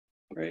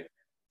Great.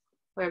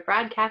 We're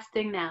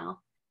broadcasting now.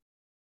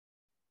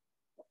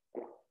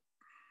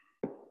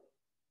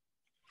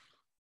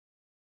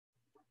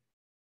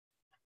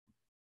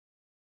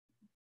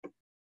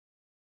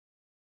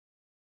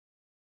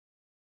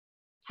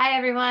 Hi,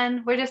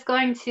 everyone. We're just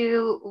going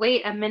to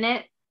wait a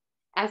minute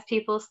as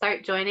people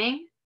start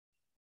joining.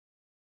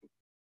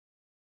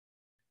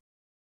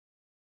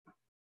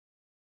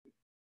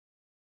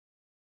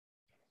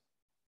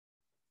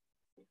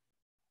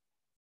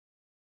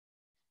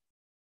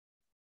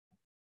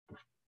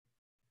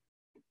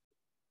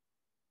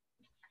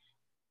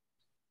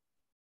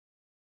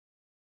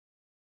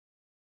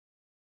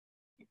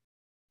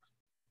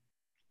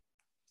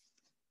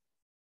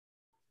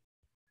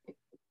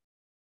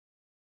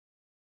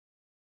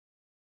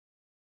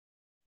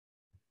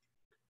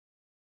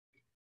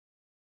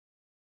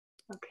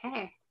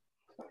 Okay.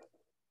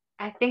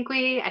 I think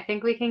we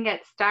can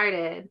get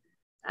started.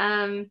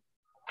 Just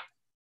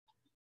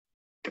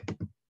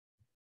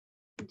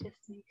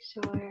make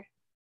sure. Okay.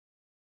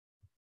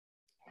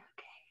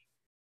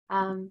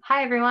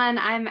 Hi everyone.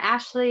 I'm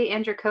Ashley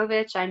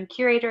Andrukovich. I'm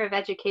curator of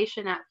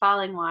education at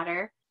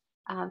Fallingwater.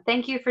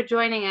 Thank you for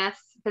joining us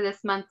for this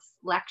month's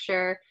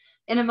lecture.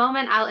 In a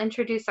moment, I'll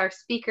introduce our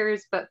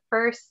speakers, but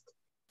first,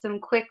 some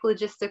quick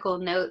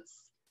logistical notes.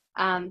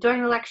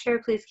 During the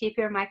lecture, please keep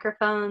your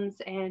microphones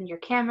and your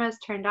cameras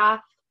turned off,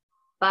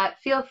 but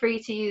feel free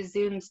to use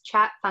Zoom's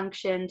chat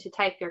function to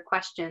type your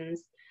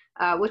questions,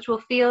 which we'll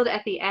field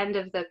at the end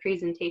of the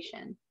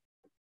presentation.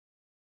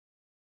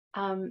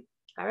 All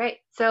right,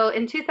 so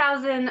in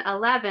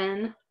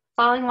 2011,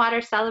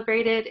 Fallingwater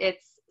celebrated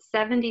its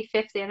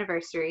 75th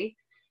anniversary,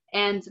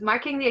 and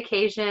marking the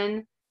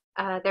occasion,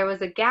 there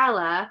was a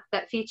gala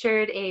that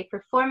featured a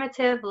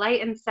performative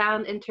light and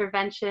sound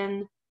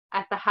intervention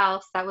at the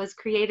house that was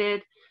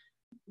created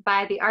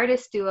by the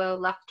artist duo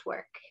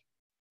Luftwerk.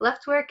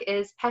 Luftwerk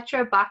is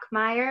Petra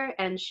Bachmaier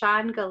and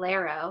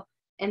Gallero,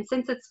 and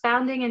since its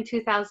founding in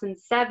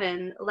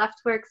 2007,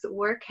 Luftwerk's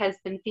work has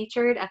been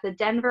featured at the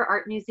Denver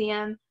Art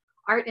Museum,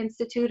 Art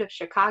Institute of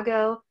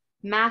Chicago,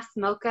 Mass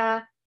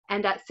MoCA,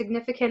 and at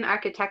significant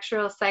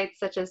architectural sites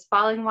such as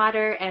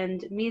Fallingwater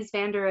and Mies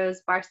van der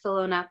Rohe's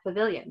Barcelona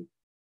Pavilion.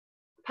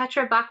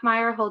 Petra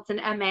Bachmaier holds an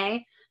MA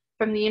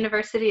from the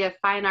University of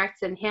Fine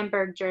Arts in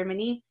Hamburg,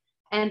 Germany,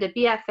 and a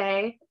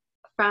BFA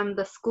from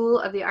the School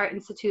of the Art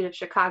Institute of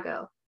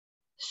Chicago.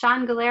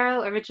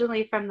 Gallero,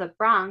 originally from the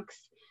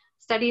Bronx,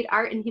 studied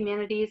art and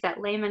humanities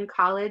at Lehman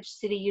College,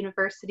 City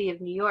University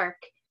of New York,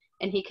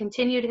 and he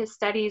continued his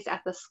studies at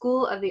the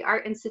School of the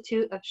Art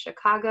Institute of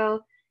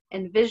Chicago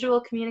in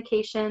visual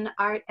communication,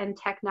 art and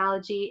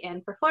technology,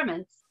 and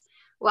performance.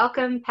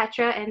 Welcome,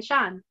 Petra and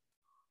Sean.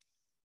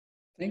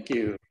 Thank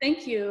you.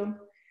 Thank you.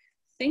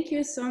 Thank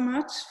you so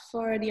much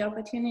for the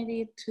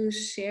opportunity to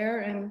share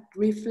and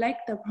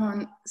reflect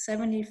upon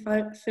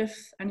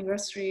 75th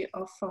anniversary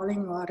of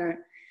Fallingwater.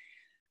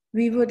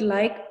 We would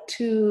like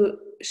to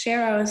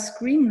share our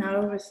screen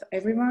now with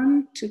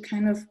everyone to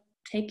kind of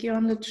take you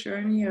on the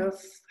journey of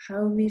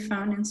how we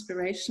found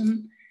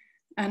inspiration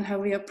and how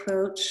we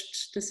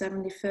approached the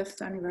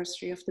 75th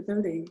anniversary of the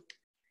building.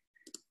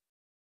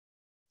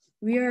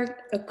 We are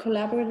a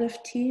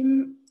collaborative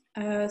team.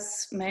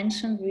 As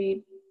mentioned,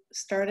 we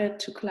started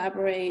to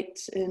collaborate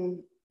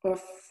or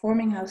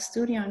forming our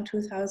studio in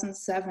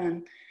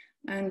 2007,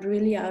 and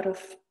really out of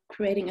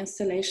creating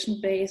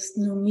installation-based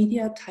new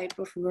media type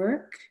of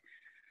work.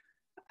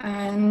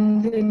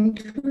 And in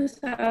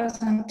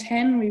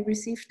 2010, we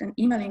received an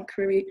email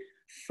inquiry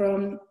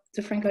from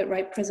the Frank Lloyd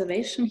Wright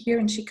Preservation here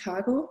in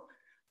Chicago,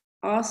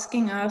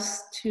 asking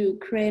us to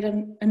create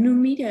a new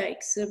media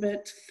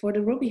exhibit for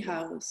the Robie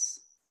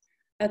House.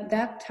 At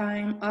that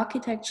time,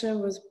 architecture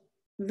was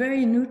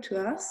very new to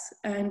us,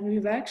 and we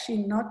were actually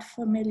not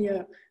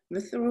familiar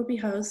with the Robie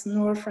House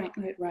nor Frank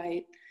Lloyd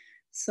Wright.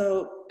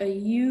 So a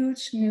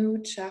huge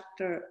new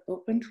chapter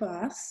opened to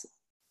us,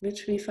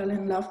 which we fell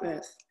in love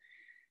with.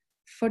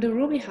 For the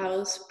Robie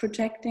House,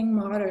 Projecting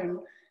Modern,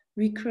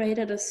 we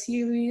created a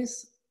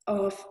series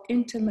of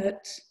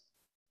intimate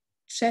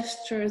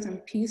gestures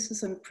and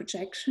pieces and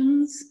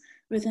projections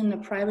within the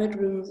private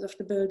rooms of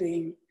the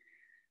building.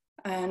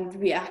 And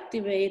we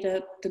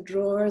activated the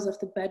drawers of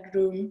the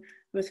bedroom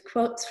with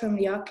quotes from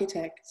the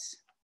architects.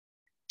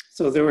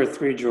 So there were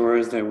 3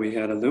 drawers that we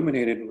had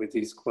illuminated with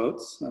these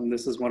quotes. And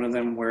this is one of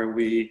them where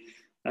we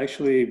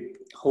actually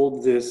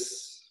hold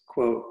this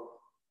quote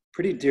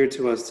pretty dear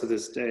to us to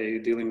this day,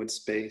 dealing with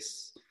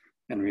space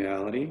and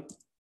reality.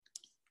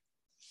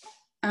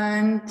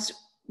 And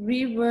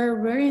we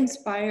were very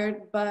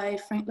inspired by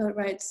Frank Lloyd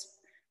Wright's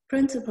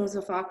principles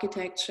of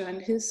architecture and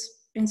his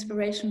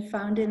inspiration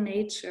found in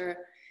nature.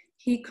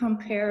 He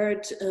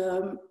compared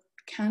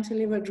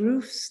cantilevered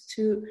roofs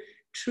to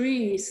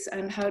trees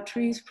and how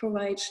trees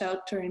provide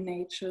shelter in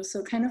nature.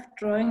 So kind of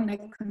drawing that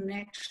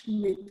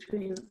connection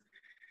between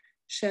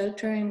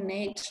shelter in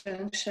nature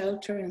and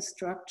shelter in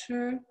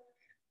structure.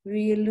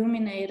 We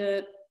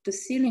illuminated the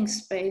ceiling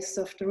space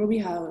of the Robie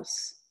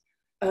House.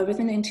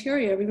 Within the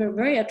interior, we were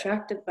very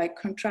attracted by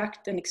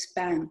contract and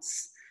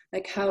expanse.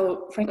 like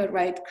how Frank Lloyd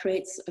Wright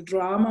creates a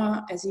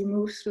drama as you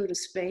move through the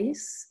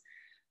space.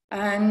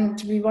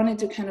 And we wanted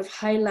to kind of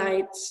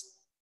highlight,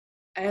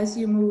 as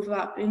you move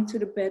up into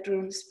the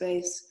bedroom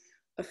space,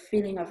 a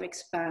feeling of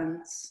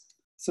expanse.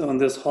 So in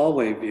this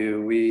hallway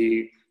view,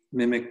 we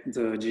mimicked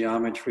the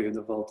geometry of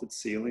the vaulted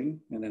ceiling.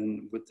 And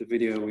then with the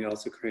video, we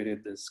also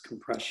created this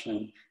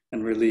compression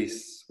and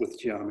release with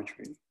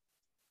geometry.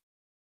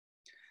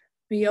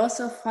 We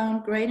also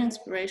found great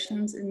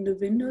inspirations in the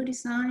window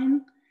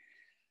design,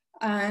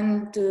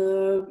 and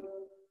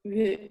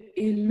we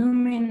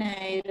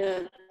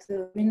illuminated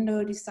the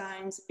window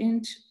designs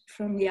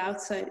from the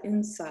outside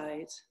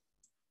inside.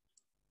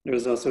 There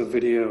was also a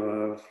video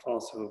of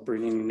also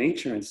bringing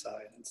nature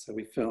inside. And so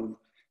we filmed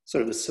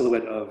sort of the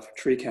silhouette of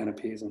tree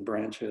canopies and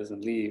branches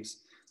and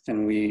leaves,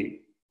 and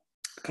we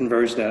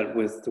converged that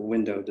with the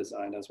window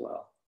design as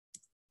well.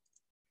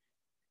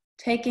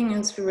 Taking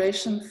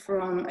inspiration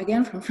from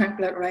Frank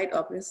Lloyd Wright,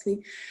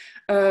 obviously,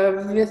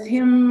 with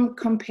him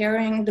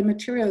comparing the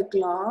material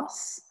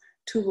glass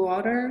to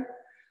water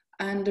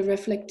and the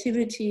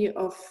reflectivity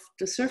of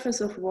the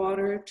surface of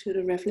water to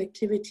the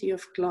reflectivity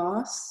of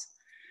glass.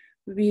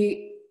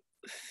 We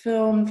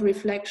filmed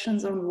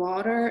reflections on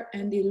water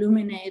and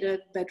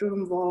illuminated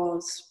bedroom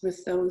walls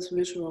with those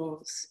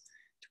visuals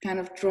to kind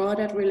of draw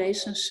that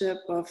relationship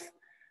of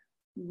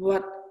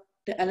what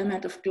the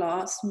element of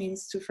glass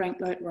means to Frank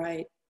Lloyd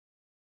Wright.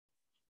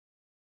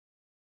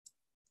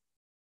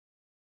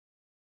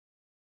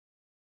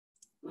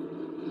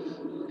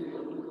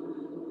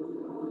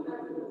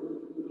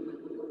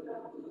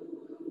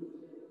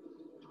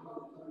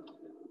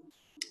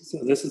 So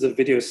this is a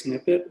video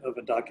snippet of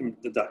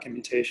the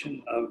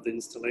documentation of the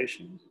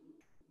installation.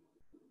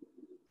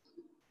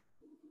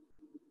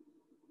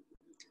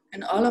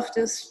 And all of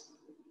this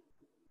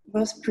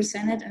was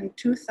presented in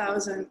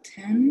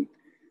 2010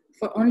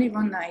 for only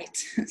one night.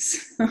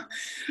 So,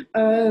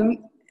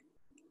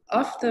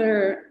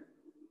 after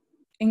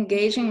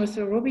engaging with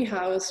the Robie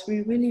house,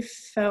 we really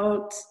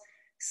felt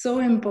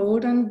so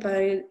emboldened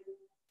by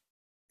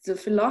the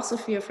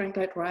philosophy of Frank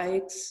Lloyd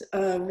Wright.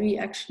 We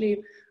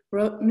actually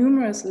wrote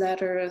numerous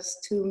letters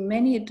to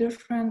many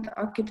different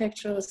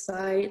architectural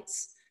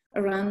sites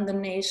around the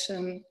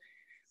nation,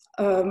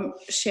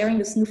 sharing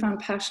this newfound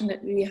passion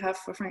that we have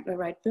for Frank Lloyd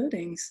Wright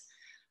buildings.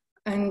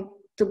 And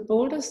the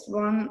boldest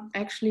one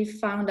actually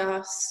found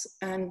us,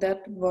 and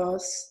that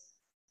was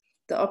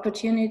the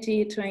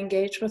opportunity to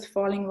engage with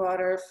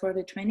Fallingwater for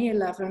the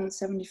 2011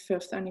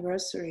 75th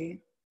anniversary.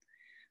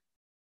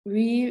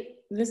 We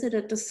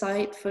visited the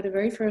site for the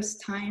very first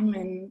time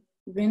in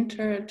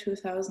winter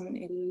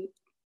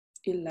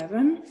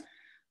 2011,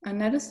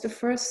 and that is the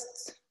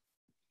first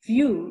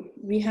view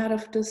we had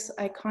of this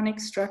iconic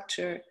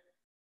structure.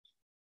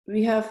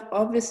 We have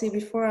obviously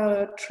before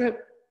our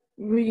trip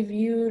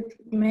reviewed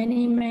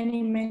many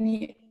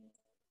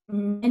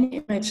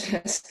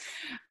images,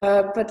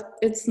 but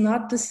it's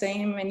not the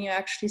same when you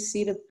actually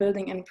see the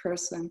building in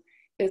person.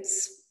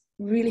 It's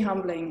really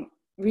humbling.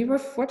 We were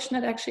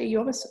fortunate, actually. You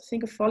always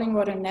think of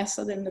Fallingwater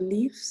nestled in the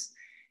leaves.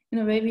 In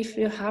a way, we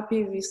feel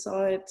happy we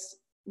saw it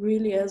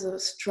really as a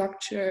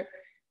structure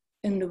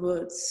in the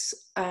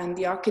woods, and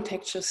the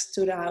architecture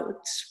stood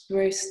out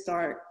very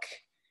stark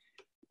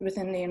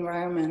within the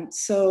environment.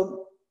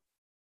 So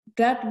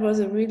that was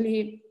a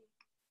really,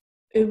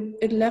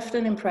 it left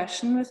an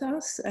impression with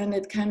us, and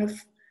it kind of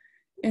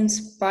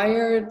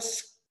inspired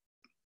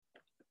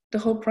the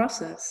whole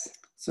process.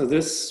 So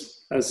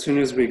this, as soon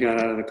as we got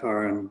out of the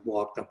car and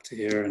walked up to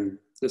here, and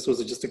this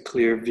was just a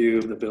clear view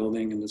of the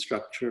building and the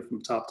structure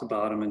from top to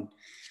bottom. And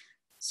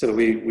so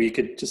we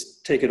could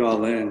just take it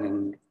all in.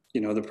 And, you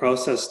know, the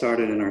process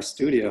started in our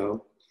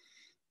studio,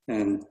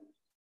 and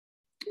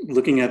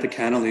looking at the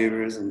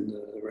cantilevers and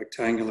the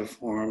rectangular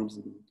forms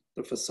and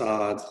the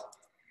facades,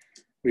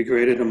 we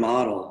created a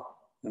model.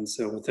 And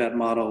so with that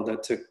model,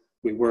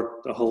 we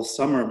worked the whole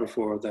summer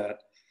before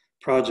that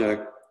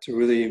project to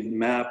really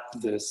map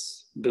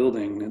this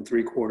building and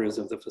 3/4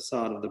 of the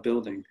facade of the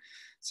building.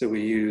 So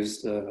we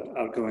used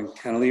outgoing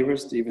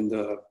cantilevers, even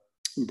the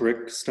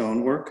brick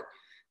stonework,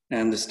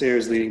 and the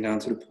stairs leading down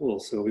to the pool.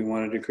 So we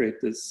wanted to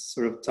create this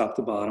sort of top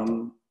to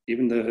bottom,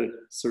 even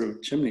the sort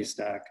of chimney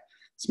stack,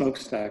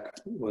 smokestack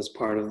was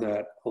part of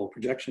that whole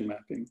projection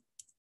mapping.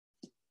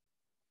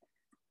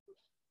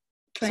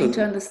 Trying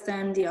to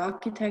understand the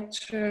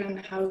architecture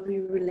and how we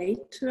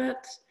relate to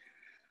it.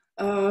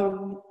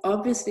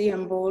 Obviously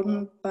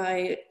emboldened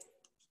by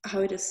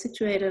how it is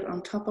situated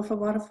on top of a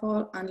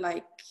waterfall,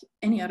 unlike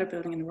any other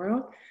building in the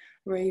world,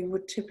 where you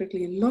would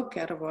typically look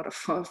at a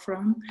waterfall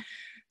from.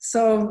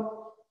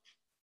 So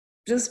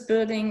this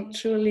building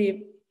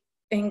truly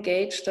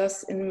engaged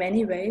us in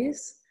many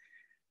ways.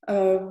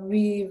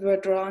 We were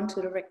drawn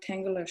to the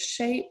rectangular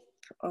shape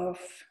of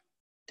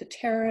the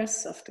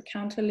terrace, of the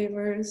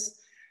cantilevers.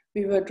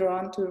 We were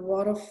drawn to the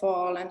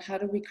waterfall and how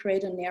do we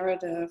create a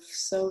narrative.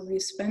 So we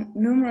spent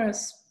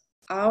numerous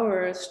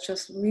hours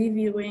just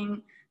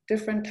reviewing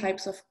different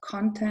types of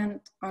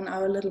content on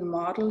our little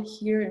model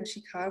here in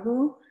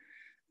Chicago.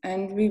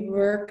 And we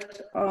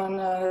worked on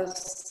a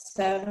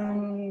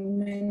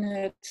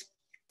 7-minute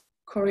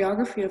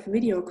choreography of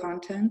video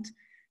content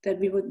that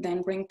we would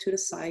then bring to the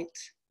site.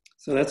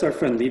 So that's our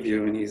friend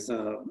Liviu, and he's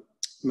a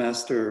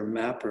master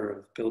mapper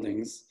of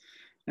buildings.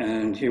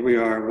 And here we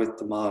are with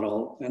the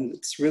model. And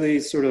it's really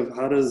sort of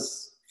how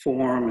does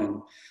form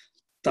and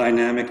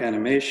dynamic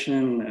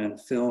animation and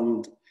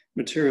filmed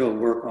material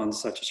work on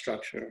such a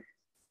structure?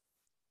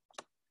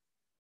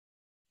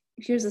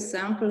 Here's a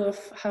sample of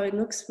how it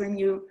looks when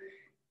you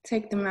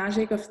take the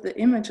magic of the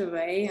image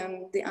away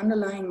and the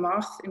underlying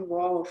math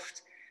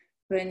involved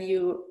when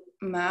you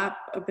map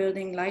a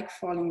building like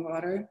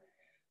Fallingwater.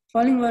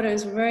 Fallingwater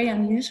is very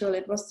unusual.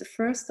 It was the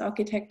first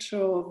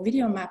architectural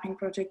video mapping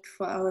project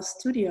for our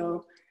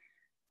studio.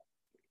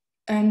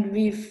 And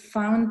we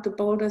found the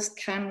boldest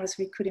canvas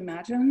we could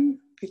imagine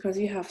because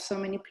you have so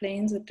many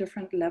planes at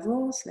different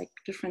levels, like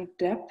different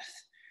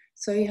depths.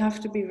 So you have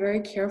to be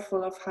very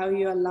careful of how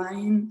you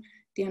align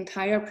the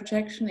entire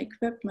projection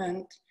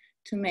equipment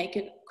to make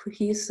it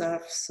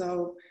cohesive.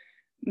 So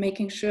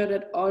making sure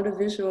that all the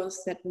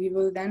visuals that we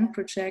will then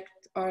project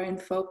are in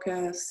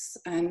focus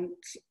and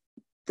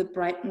the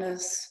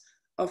brightness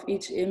of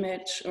each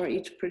image or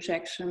each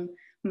projection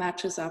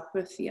matches up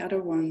with the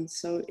other one.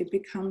 So it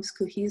becomes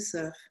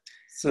cohesive.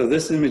 So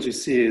this image you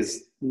see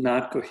is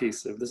not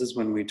cohesive. This is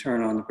when we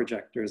turn on the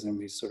projectors and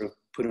we sort of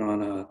put it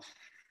on a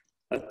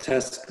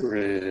test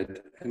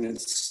grid, and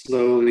it's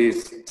slowly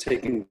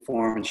taking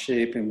form and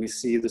shape, and we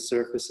see the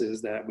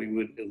surfaces that we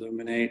would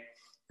illuminate,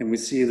 and we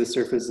see the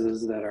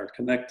surfaces that are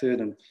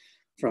connected and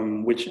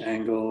from which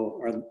angle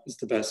is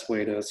the best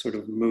way to sort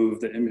of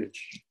move the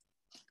image.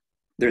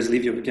 There's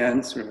Liviu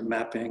again, sort of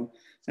mapping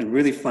and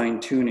really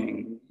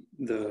fine-tuning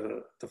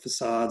the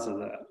facades of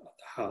the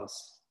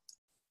house.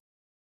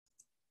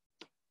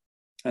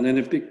 And then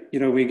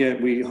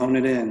we hone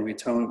it in,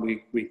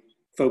 we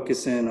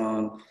focus in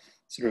on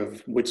sort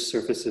of which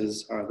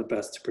surfaces are the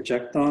best to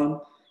project on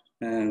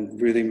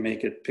and really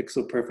make it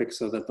pixel perfect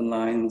so that the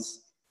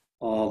lines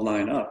all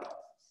line up.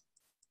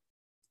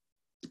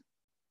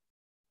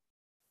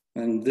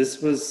 And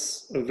this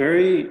was a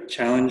very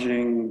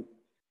challenging,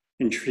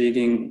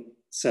 intriguing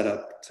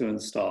setup to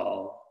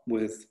install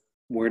with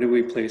where do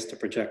we place the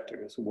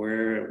projectors?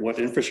 What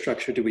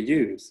infrastructure do we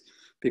use?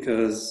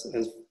 Because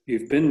as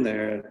you've been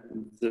there,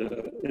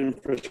 the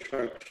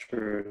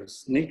infrastructure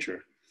is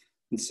nature.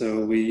 And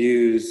so we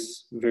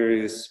use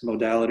various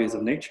modalities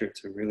of nature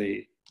to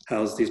really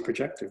house these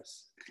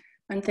projectors.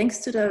 And thanks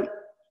to the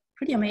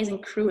pretty amazing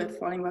crew at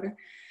Fallingwater,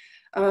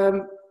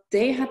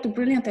 they had the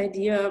brilliant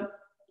idea,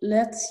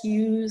 let's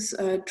use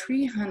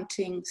tree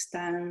hunting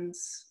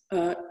stands,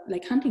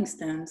 like hunting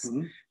stands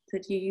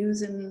that you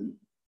use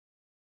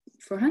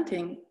for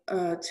hunting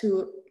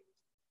to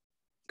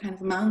kind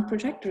of mount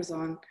projectors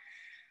on.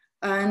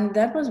 And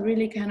that was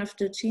really kind of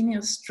the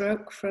genius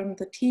stroke from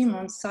the team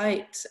on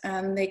site.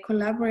 And they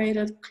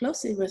collaborated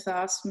closely with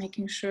us,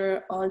 making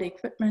sure all the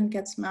equipment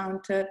gets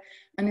mounted.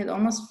 And it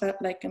almost felt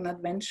like an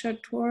adventure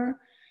tour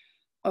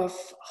of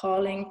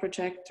hauling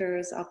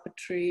projectors up a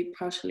tree,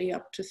 partially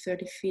up to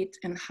 30 feet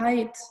in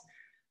height.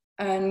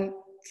 And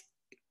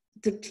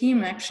the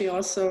team actually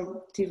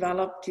also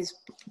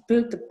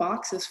built the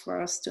boxes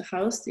for us to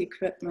house the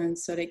equipment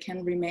so they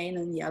can remain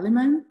in the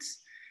element.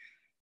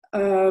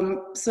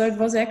 So it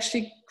was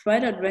actually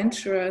quite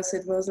adventurous.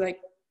 It was like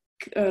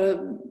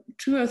 2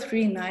 or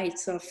 3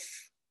 nights of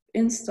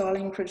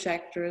installing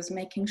projectors,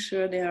 making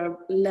sure they are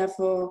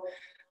level.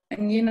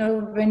 And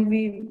when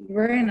we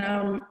were in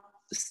our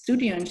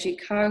studio in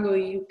Chicago,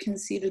 you can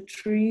see the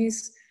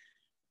trees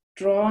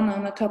drawn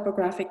on a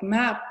topographic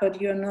map,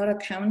 but you're not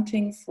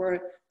accounting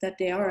for that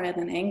they are at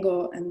an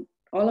angle. And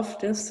all of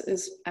this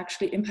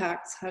actually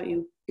impacts how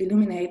you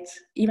illuminate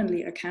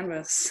evenly a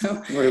canvas.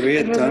 So we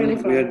had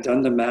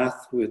done the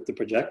math with the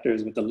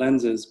projectors, with the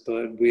lenses,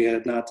 but we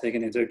had not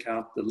taken into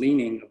account the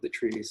leaning of the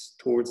trees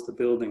towards the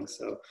building.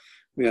 So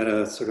we had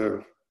to sort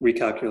of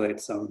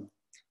recalculate some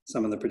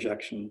of the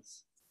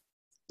projections.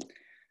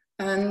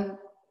 And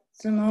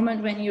the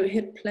moment when you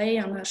hit play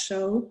on a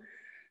show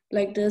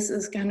like this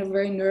is kind of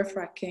very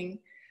nerve-wracking,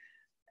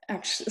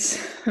 actually.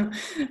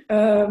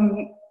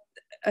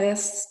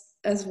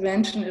 As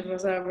mentioned, it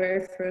was our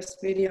very first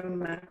video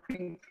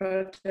mapping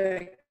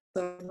project.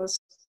 So it was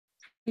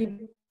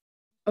an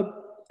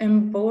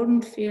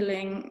emboldened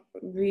feeling.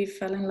 We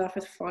fell in love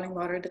with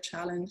Fallingwater, the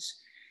challenge,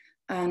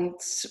 and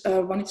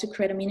wanted to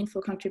create a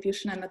meaningful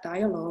contribution and a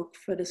dialogue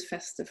for this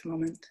festive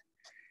moment.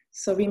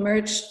 So we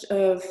merged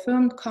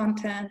filmed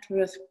content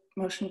with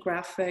motion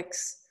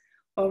graphics,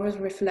 always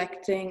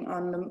reflecting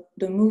on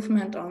the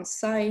movement on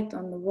site,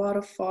 on the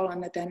waterfall, on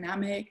the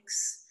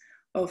dynamics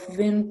of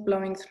wind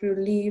blowing through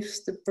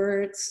leaves, the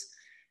birds.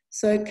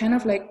 So it kind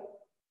of like,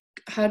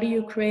 how do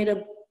you create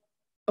a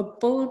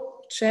bold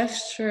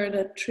gesture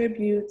that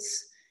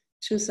tributes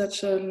to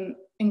such an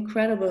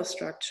incredible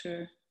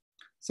structure?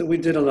 So we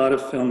did a lot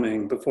of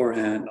filming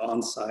beforehand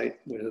on site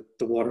with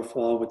the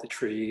waterfall, with the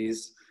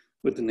trees,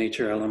 with the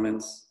nature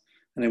elements.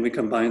 And then we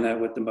combine that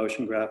with the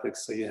motion graphics.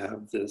 So you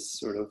have this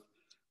sort of,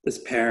 this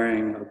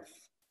pairing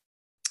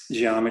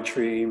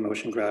geometry,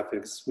 motion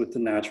graphics with the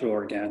natural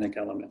organic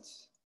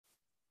elements.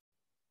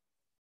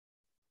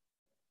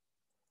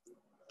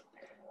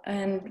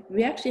 And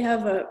we actually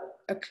have a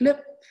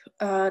clip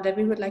that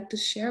we would like to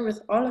share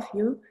with all of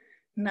you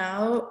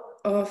now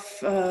of,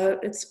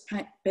 it's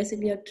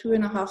basically a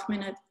 2.5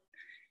 minute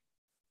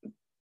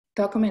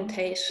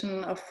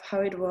documentation of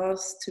how it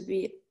was to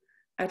be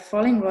at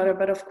Fallingwater,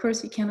 but of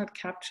course you cannot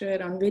capture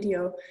it on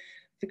video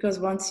because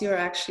once you're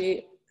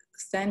actually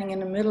standing in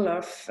the middle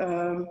of,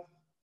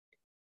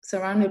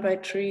 surrounded by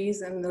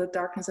trees in the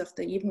darkness of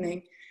the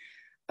evening,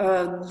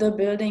 the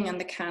building and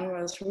the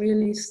canvas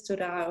really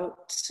stood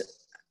out.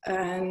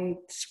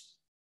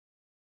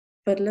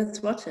 But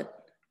let's watch it.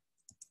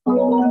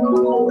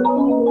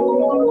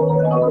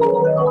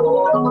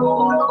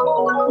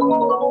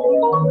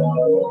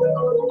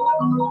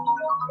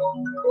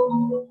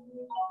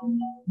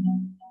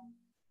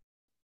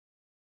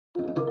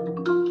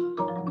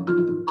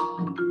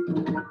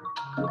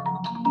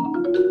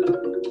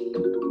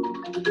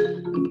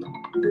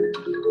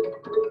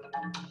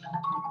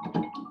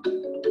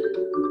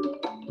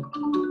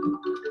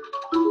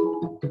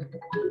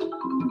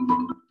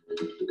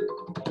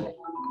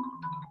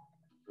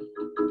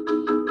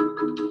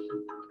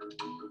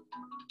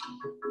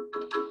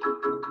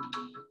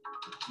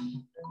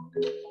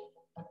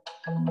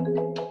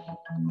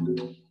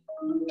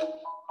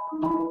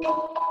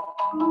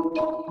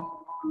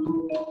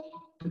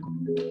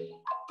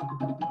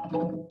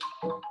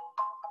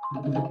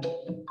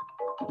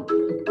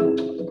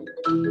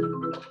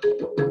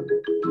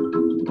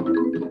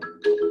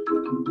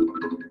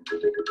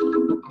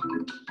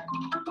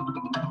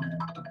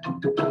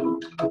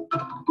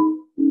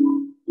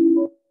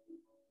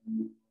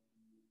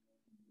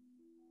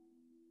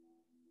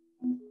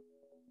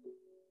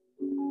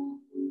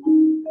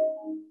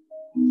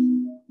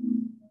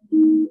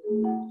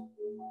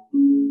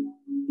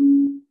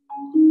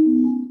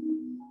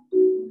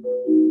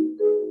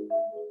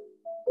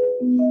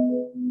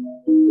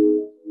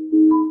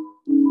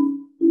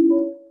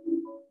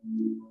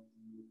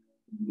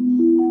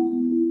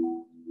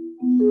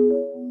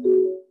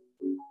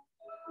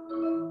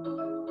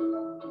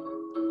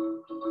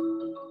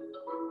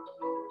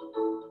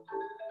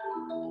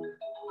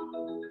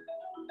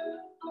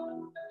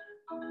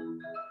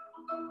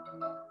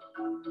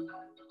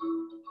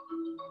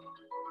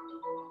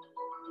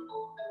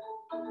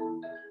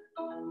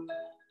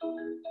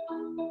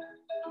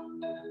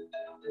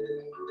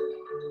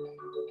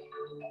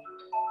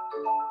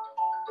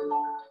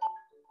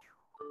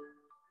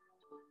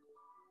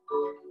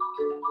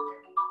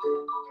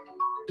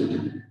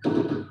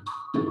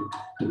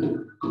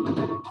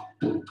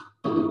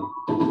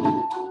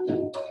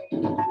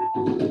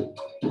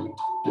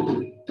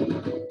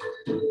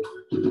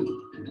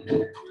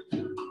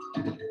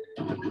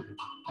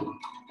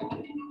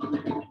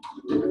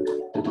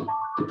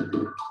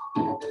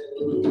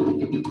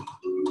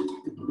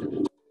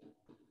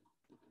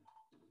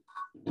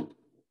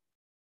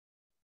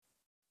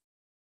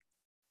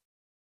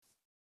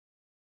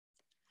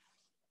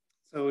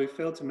 So we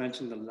failed to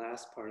mention the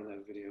last part of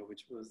that video,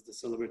 which was the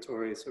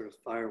celebratory sort of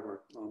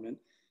firework moment.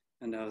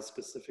 And that was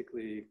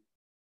specifically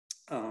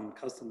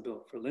custom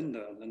built for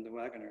Linda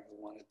Wagner,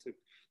 who wanted to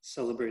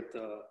celebrate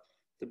the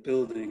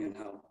building and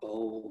how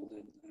bold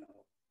and how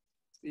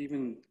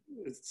even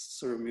its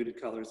sort of muted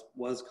colors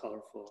was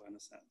colorful in a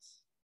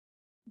sense.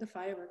 The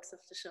fireworks of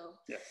the show.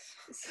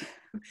 Yes.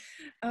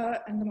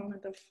 And the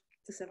moment of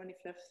the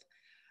 75th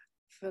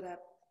for that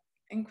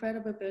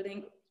incredible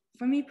building.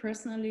 For me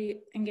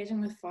personally,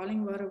 engaging with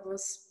Fallingwater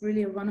was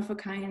really a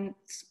one-of-a-kind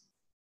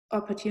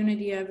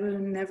opportunity. I will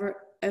never,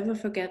 ever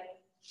forget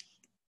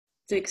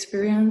the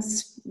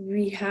experience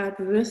we had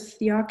with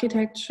the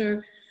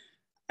architecture,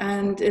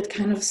 and it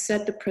kind of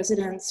set the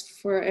precedence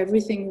for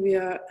everything we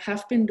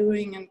have been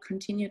doing and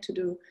continue to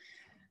do.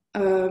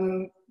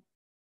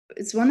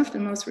 It's one of the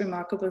most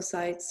remarkable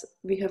sites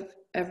we have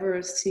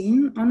ever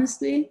seen,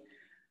 honestly.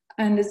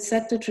 And it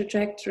set the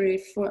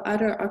trajectory for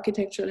other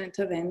architectural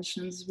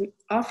interventions.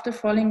 After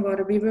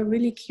Fallingwater, we were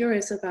really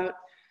curious about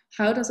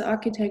how does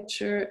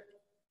architecture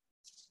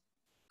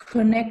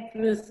connect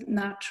with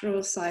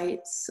natural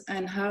sites,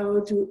 and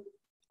how do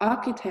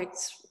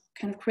architects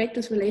kind of create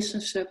this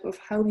relationship of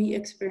how we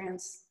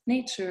experience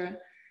nature.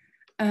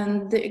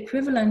 And the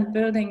equivalent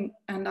building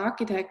and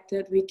architect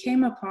that we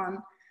came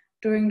upon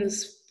during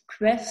this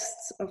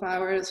quest of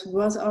ours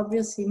was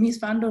obviously Mies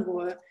van der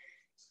Rohe,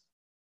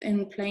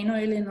 in Plano,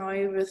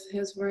 Illinois, with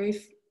his very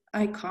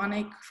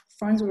iconic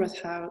Farnsworth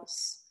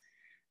house.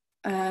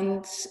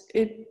 And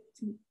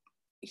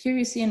here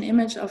you see an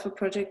image of a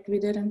project we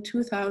did in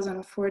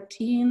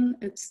 2014.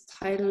 It's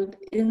titled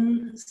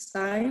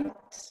Inside.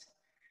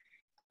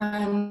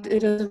 And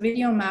it is a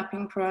video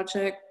mapping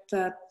project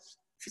that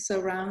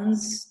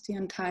surrounds the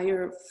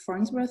entire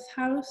Farnsworth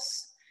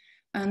house.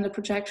 And the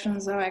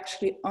projections are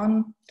actually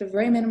on the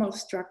very minimal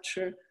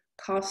structure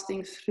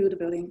casting through the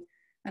building.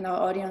 And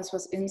our audience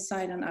was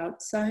inside and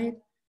outside.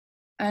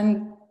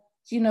 And,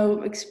 you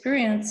know,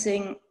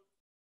 experiencing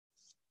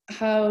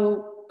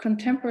how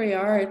contemporary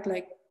art,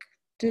 like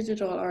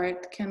digital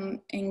art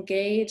can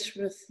engage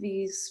with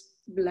these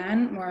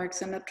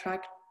landmarks and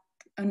attract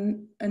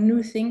a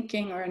new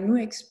thinking or a new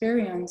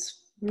experience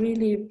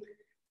really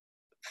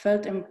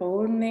felt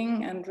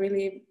emboldening and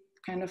really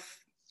kind of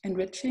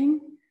enriching.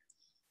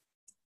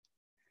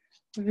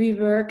 We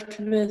worked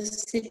with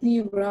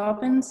Sydney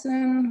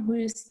Robinson, who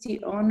is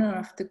the owner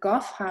of the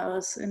Gough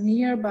House, a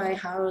nearby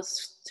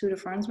house to the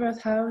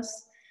Farnsworth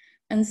house.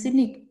 And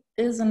Sydney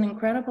is an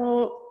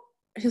incredible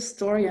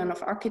historian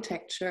of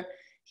architecture.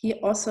 He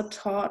also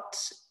taught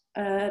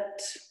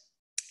at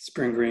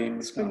Spring Green,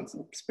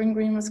 Wisconsin. Spring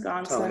Green,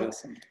 Wisconsin.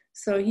 Tallahassee.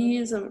 So he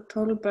is a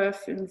total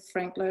buff in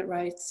Frank Lloyd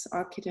Wright's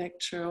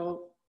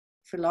architectural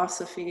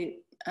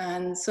philosophy.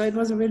 And so it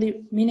was a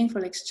really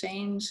meaningful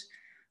exchange.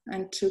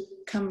 And to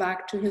come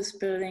back to his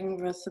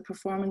building with the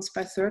performance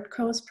by Third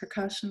Coast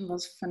Percussion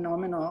was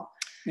phenomenal.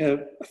 Yeah,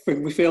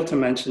 we failed to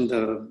mention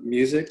the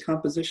music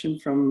composition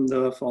from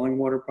the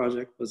Fallingwater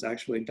project was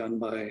actually done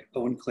by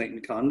Owen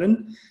Clayton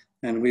Condon.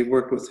 And we've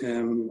worked with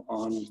him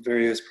on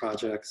various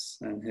projects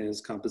and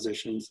his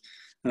compositions.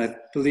 And I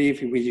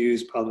believe we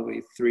used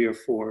probably 3 or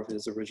 4 of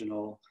his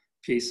original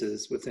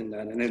pieces within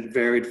that. And it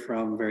varied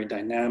from very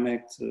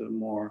dynamic to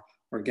more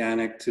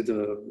organic to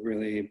the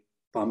really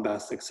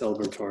bombastic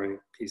celebratory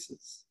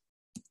pieces.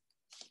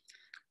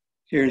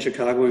 Here in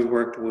Chicago, we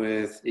worked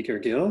with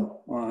Iker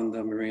Gill on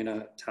the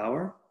Marina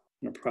Tower,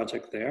 on a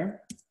project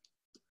there.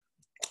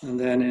 And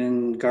then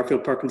in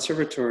Garfield Park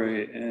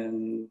Conservatory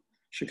in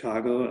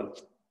Chicago,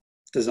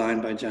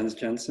 designed by Jens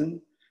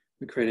Jensen,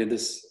 we created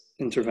this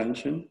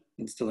installation.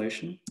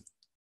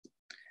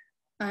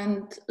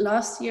 And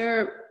last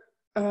year,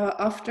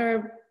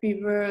 after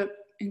we were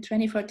in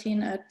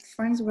 2014 at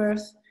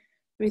Farnsworth,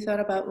 we thought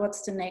about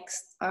what's the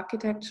next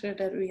architecture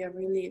that we are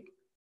really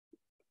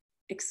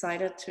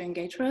excited to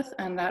engage with,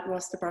 and that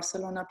was the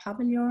Barcelona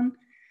pavilion,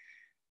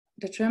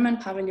 the German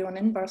pavilion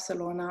in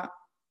Barcelona.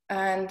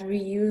 And we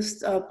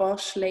used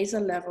Bosch laser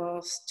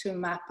levels to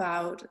map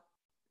out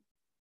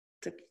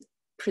the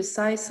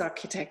precise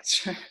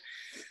architecture.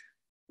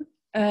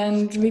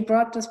 And we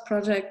brought this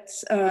project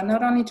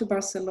not only to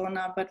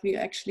Barcelona, but we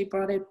actually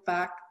brought it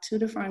back to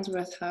the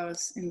Farnsworth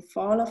house in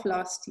fall of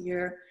last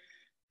year.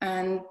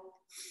 And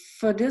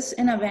for this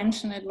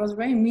intervention, it was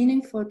very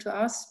meaningful to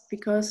us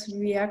because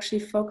we actually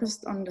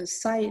focused on the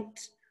site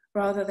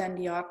rather than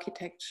the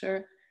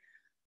architecture.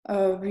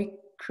 We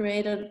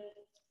created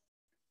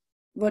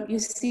what you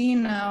see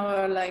now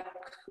are like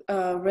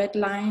red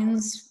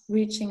lines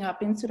reaching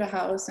up into the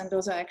house, and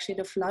those are actually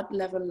the flood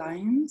level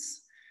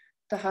lines.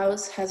 The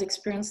house has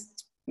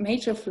experienced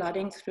major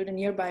flooding through the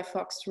nearby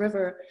Fox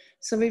River.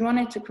 So we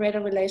wanted to create a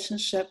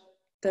relationship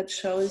that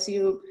shows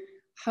you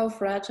how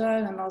fragile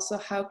and also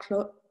how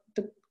close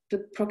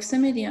the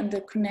proximity and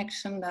the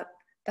connection that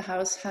the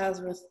house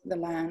has with the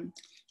land.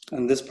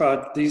 And these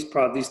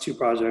 2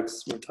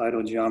 projects were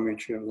titled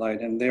Geometry of Light,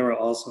 and they were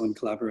also in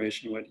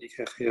collaboration with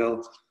Iker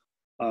Gill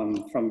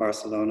from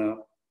Barcelona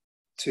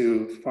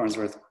to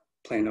Farnsworth,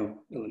 Plano,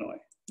 Illinois.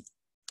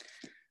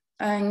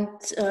 And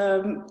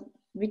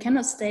we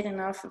cannot state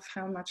enough of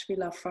how much we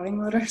love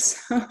Fallingwater.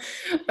 So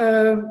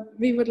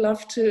we would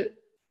love to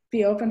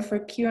be open for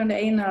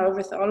Q&A now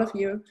with all of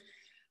you.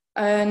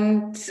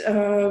 And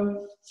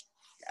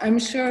I'm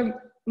sure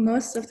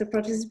most of the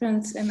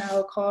participants in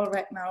our call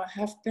right now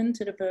have been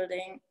to the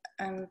building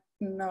and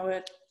know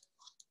it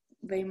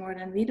way more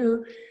than we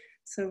do.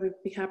 So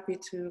we'd be happy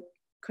to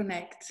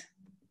connect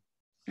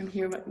and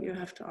hear what you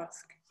have to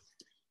ask.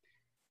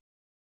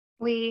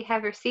 We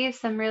have received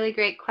some really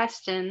great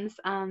questions.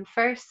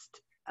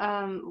 First,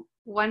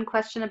 one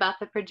question about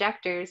the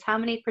projectors. How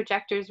many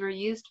projectors were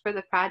used for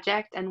the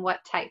project and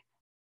what type?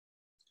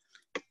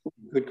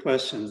 Good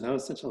questions. That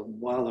was such a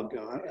while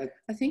ago.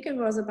 I think it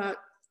was about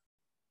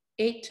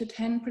 8 to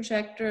 10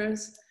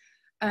 projectors,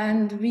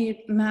 and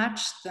we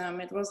matched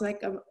them. It was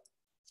like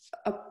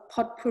a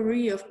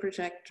potpourri of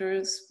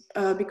projectors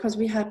because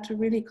we had to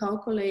really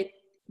calculate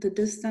the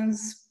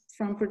distance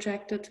from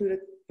projector to the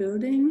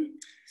building.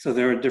 So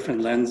there were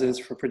different lenses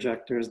for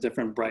projectors,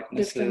 different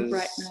brightnesses.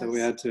 So we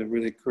had to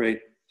really create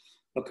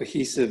a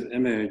cohesive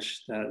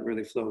image that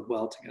really flowed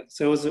well together.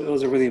 So it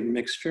was a really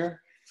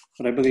mixture,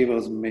 but I believe it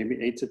was maybe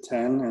 8 to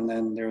 10. And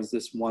then there was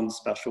this one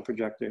special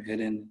projector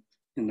hidden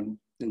in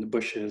the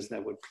bushes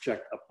that would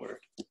project upward.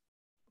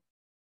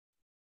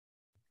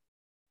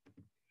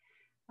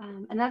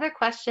 Another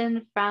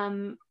question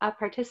from a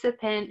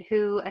participant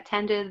who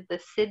attended the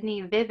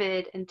Sydney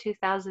Vivid in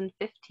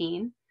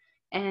 2015,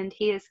 and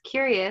he is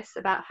curious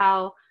about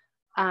how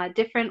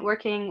different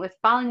working with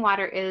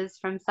Fallingwater is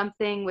from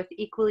something with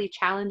equally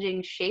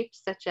challenging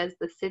shapes, such as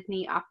the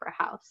Sydney Opera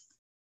House.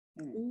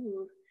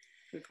 Ooh.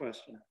 Good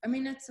question. I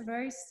mean, it's a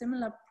very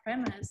similar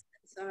premise.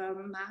 It's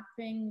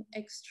mapping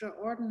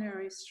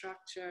extraordinary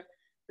structure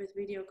with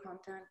video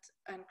content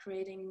and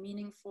creating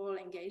meaningful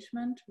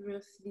engagement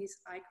with these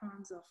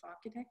icons of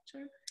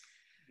architecture.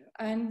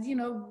 Yeah. And, you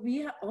know,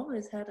 we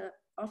always had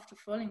after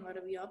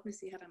Fallingwater, we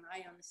obviously had an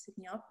eye on the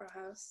Sydney Opera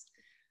House,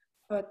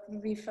 but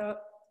we felt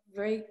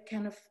very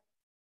kind of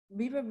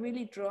we were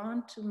really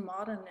drawn to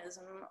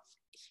modernism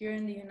here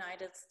in the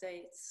United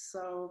States.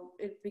 So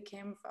it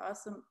became for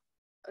us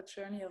a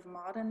journey of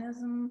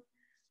modernism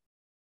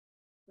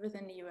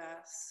within the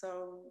US.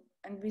 So,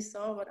 and we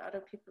saw what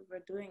other people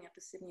were doing at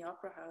the Sydney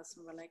Opera House,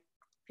 and we're like,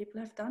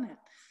 people have done it.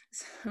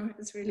 So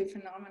it's really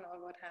phenomenal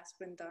what has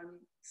been done.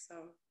 So.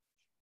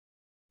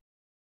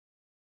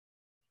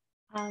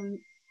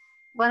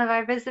 One of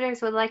our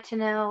visitors would like to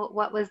know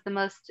what was the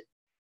most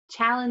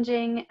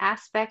challenging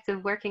aspect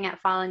of working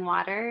at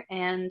Fallingwater,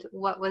 and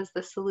what was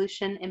the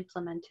solution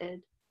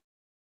implemented?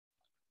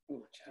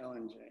 Oh,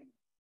 challenging.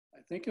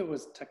 I think it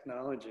was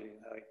technology,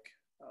 like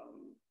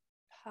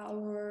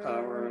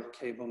power,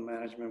 cable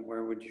management.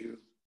 Where would you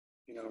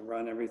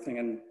run everything?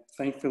 And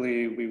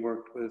thankfully, we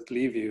worked with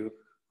Leaview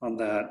on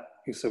that.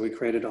 So we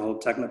created a whole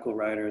technical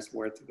writers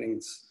where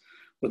things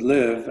would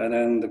live, and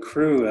then the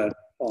crew at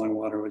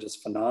Fallingwater were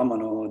just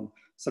phenomenal, and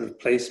sort of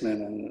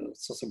placement and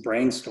it's also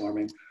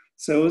brainstorming.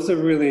 So it was a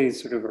really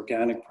sort of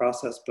organic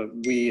process, but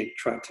we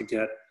tried to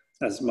get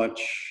as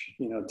much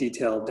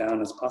detail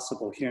down as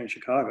possible here in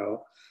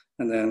Chicago.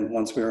 And then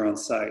once we were on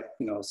site,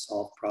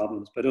 solve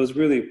problems. But it was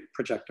really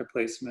projector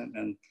placement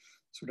and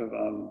sort of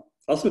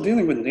also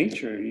dealing with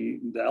nature,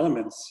 the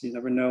elements. You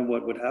never know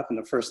what would happen.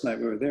 The first night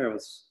we were there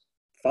was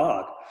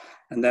fog.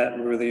 And that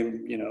really,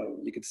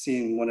 you could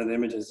see in one of the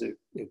images,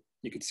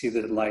 you could see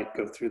the light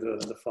go through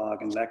the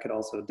fog, and that could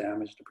also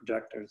damage the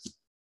projectors.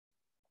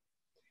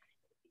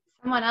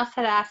 Someone else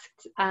had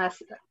asked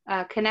us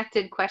a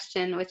connected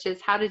question, which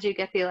is, how did you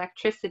get the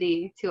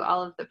electricity to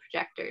all of the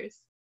projectors?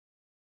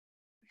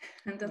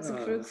 And that's a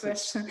crude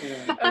question.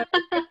 Yeah.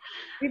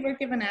 We were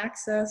given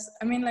access.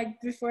 I mean, like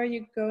before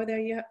you go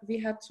there, we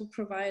had to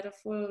provide a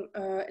full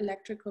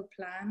electrical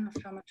plan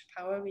of how much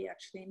power we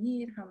actually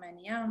need, how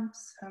many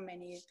amps, how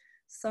many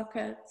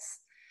sockets.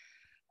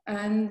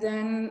 And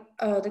then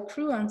the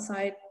crew on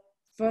site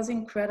was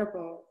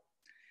incredible.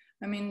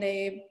 I mean,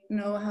 they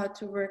know how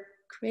to work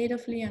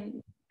creatively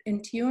and in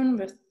tune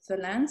with the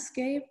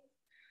landscape,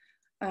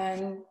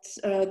 and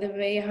the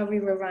way how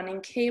we were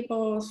running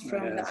cables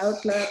from the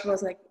outlet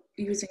was like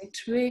using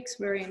twigs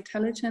very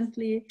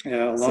intelligently.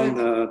 Yeah, along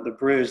the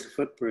bridge, the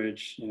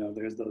footbridge,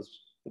 there's the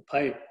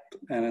pipe,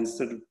 and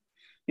instead of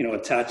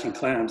attaching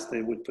clamps,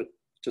 they would put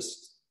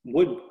just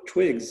wood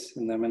twigs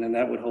in them, and then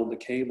that would hold the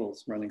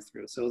cables running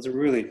through. So it's a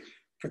really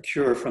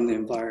procure from the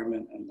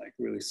environment and like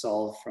really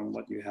solve from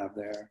what you have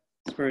there.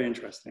 It's very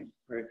interesting,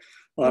 a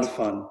lot of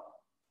fun.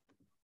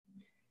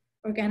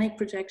 Organic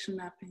projection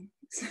mapping.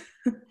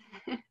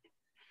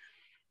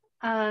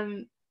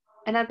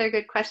 Another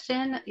good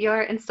question.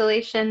 Your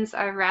installations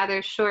are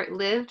rather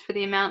short-lived for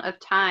the amount of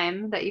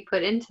time that you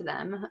put into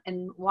them,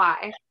 and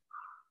why?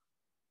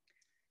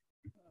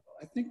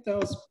 I think that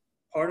was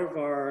part of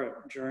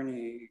our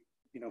journey.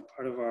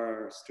 Part of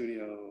our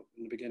studio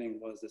in the beginning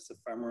was this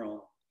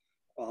ephemeral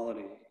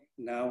quality.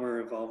 Now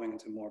we're evolving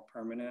into more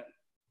permanent,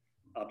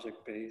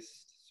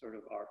 object-based sort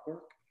of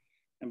artwork.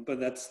 But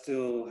that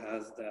still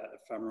has that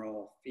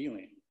ephemeral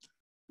feeling.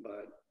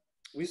 But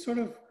we sort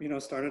of,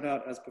 started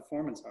out as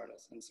performance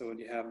artists. And so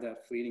you have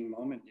that fleeting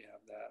moment, you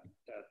have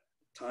that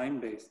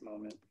time-based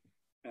moment,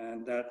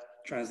 and that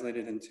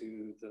translated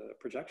into the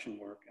projection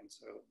work. And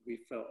so we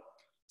felt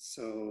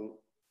so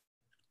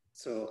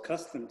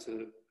accustomed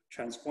to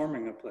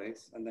transforming a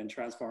place and then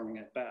transforming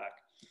it back.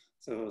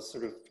 So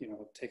sort of,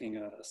 taking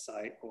a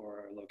site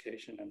or a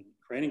location and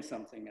creating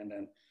something and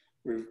then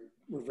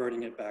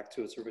reverting it back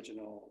to its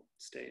original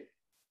state.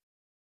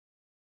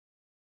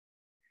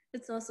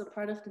 It's also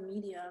part of the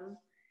medium.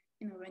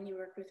 When you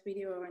work with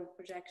video and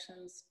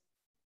projections,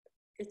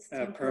 it's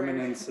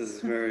permanence is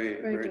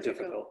very, very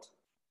difficult.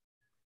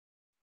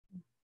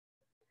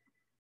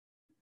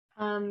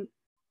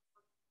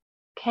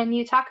 Can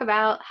you talk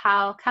about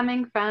how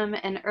coming from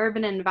an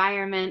urban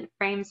environment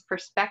frames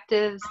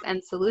perspectives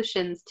and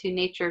solutions to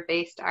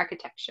nature-based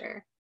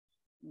architecture?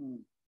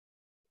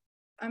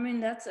 I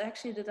mean, that's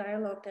actually the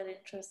dialogue that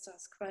interests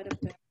us quite a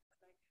bit.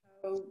 Like,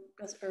 how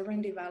does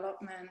urban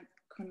development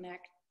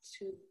connect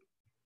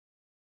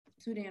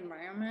to the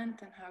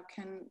environment, and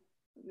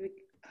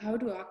how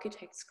do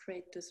architects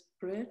create this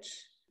bridge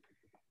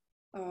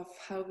of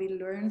how we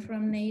learn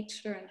from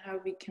nature and how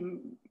we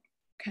can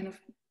kind of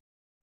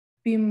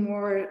be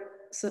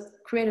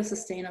create a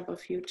sustainable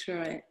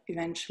future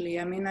eventually.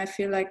 I mean, I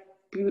feel like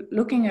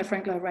looking at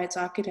Frank Lloyd Wright's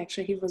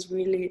architecture, he was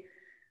really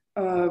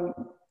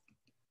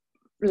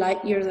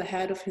light years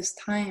ahead of his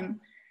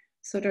time.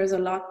 So there's a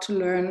lot to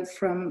learn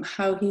from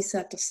how he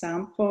set the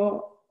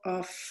sample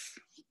of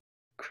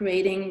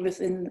creating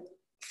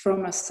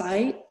from a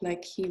site.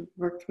 Like he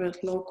worked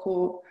with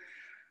local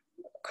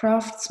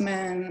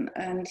craftsmen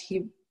and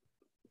he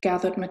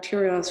gathered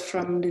materials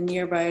from the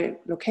nearby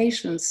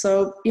locations.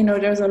 So,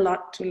 there's a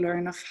lot to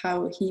learn of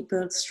how he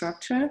built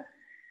structure.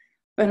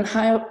 And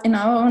how in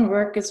our own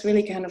work, it's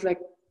really kind of like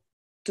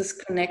this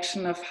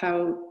connection of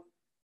how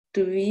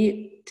do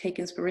we take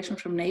inspiration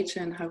from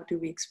nature and how do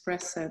we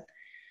express it?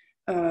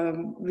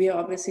 We are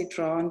obviously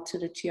drawn to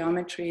the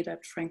geometry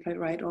that Frank Lloyd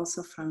Wright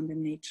also found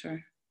in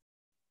nature.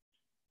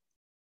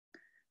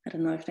 I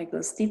don't know if that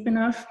goes deep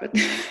enough, but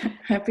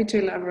happy to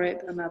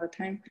elaborate another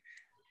time.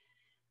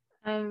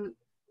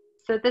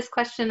 So this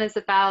question is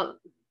about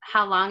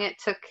how long it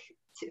took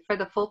for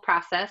the full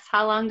process.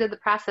 How long did the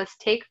process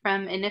take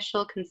from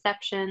initial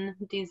conception,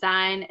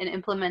 design, and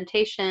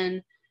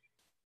implementation?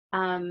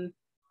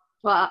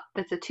 Well,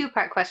 that's a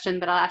two-part question,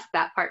 but I'll ask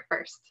that part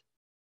first.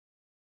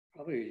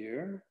 Probably a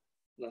year,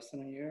 less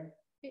than a year.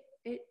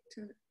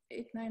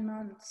 9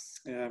 months.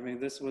 Yeah, I mean,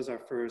 this was our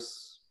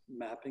first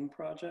mapping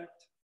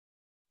project,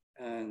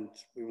 and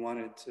we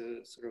wanted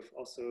to sort of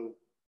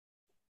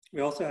we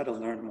also had to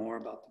learn more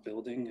about the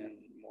building and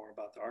more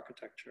about the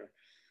architecture,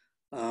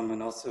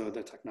 and also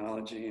the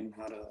technology and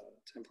how to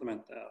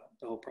implement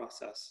the whole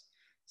process.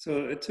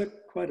 So it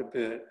took quite a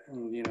bit,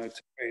 and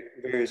to create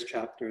various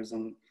chapters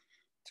and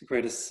to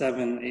create a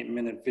 7-8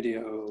 minute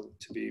video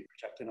to be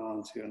projected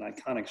onto an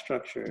iconic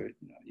structure.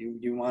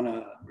 You want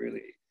to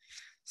really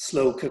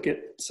slow cook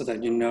it so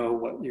that you know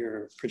what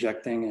you're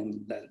projecting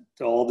and that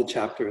all the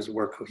chapters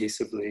work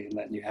cohesively and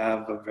that you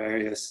have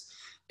various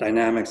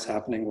dynamics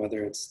happening,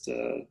 whether it's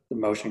the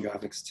motion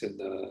graphics to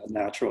the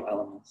natural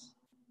elements.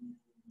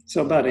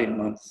 So about 8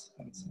 months,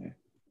 I would say.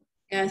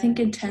 Yeah, I think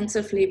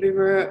intensively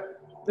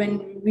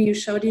when we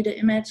showed you the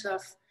image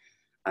of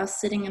us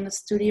sitting in the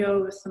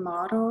studio with the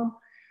model,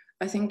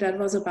 I think that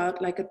was about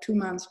like a 2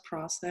 months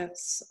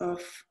process of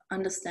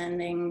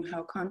understanding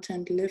how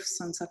content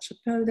lives on such a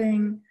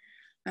building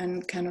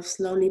and kind of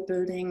slowly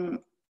building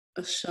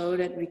a show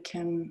that we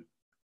can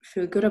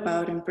feel good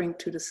about and bring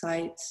to the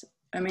site.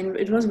 I mean,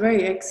 it was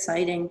very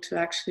exciting to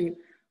actually,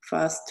 for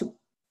us to,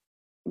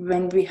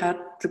 when we had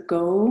to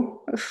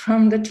go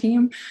from the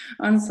team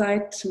on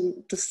site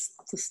to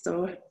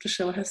the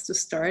show has to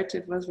start,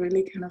 it was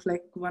really kind of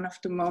like one of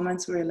the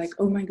moments where like,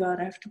 oh my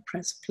God, I have to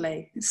press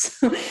play.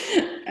 So,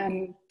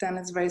 and then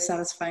it's very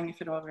satisfying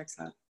if it all works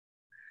out.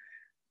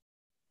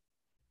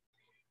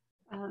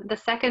 The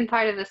second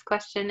part of this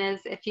question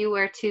is, if you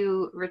were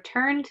to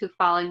return to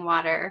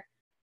Fallingwater,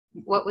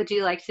 what would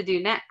you like to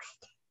do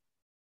next?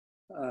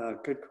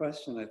 Good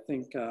question. I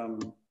think, I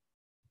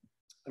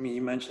mean,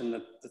 you mentioned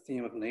the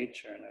theme of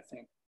nature, and I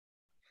think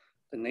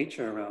the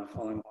nature around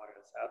Fallingwater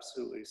is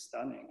absolutely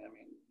stunning. I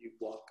mean,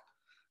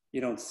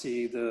 you don't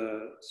see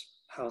the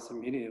house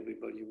immediately,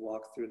 but you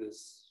walk through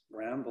this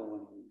bramble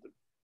and the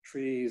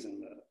trees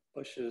and the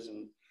bushes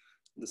and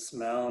the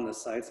smell and the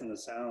sights and the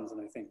sounds.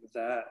 And I think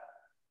that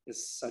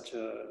is such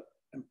a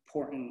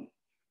important,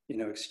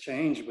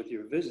 exchange with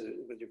your visit.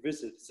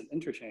 It's an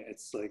interchange.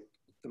 It's like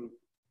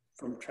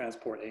from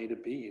transport A to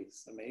B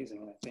is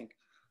amazing. And I think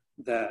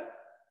that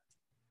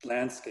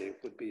landscape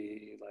would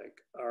be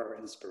like our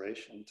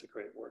inspiration to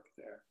create work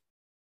there.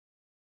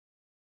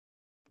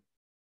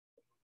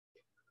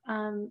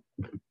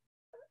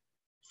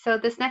 So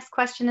this next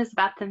question is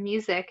about the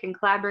music and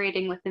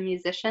collaborating with the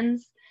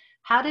musicians.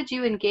 How did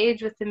you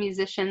engage with the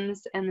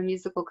musicians and the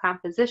musical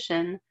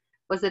composition?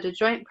 Was it a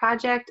joint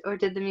project or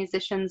did the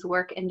musicians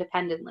work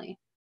independently?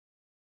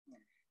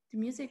 The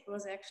music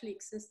was actually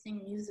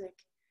existing music,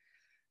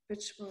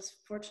 which was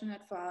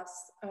fortunate for us.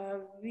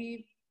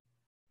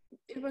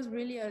 It was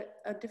really a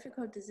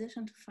difficult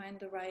decision to find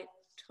the right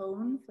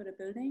tone for the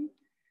building.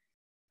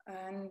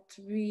 And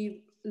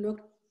we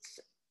looked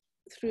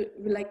through,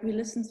 we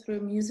listened through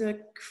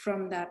music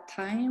from that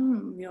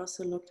time. We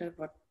also looked at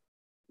what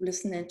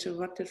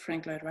did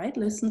Frank Lloyd Wright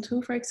listen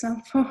to, for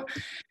example.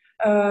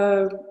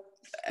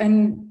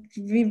 And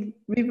we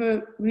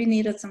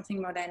needed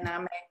something more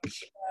dynamic.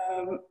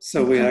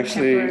 So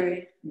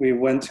we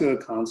went to a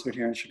concert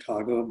here in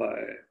Chicago by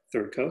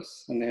Third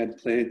Coast, and they had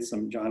played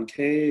some John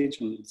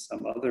Cage and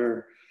some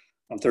other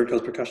Third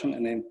Coast percussion,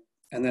 and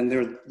then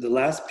the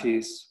last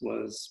piece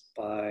was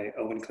by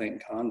Owen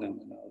Clayton Condon,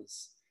 and it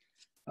was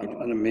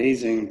an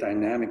amazing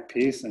dynamic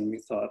piece, and we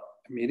thought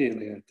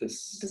immediately that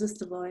this is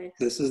the voice.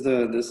 This is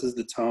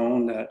the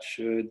tone that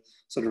should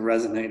sort of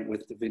resonate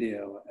with the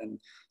video. And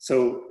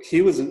so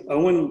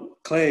Owen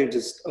Clay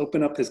just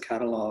opened up his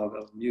catalog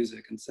of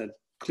music and said,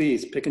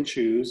 please pick and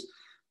choose.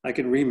 I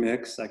could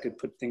remix, I could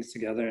put things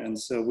together. And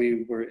so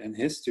we were in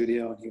his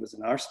studio and he was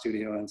in our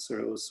studio. And so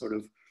it was sort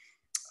of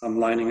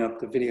lining up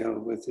the video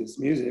with his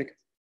music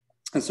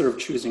and sort of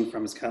choosing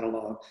from his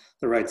catalog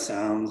the right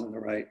sounds and the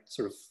right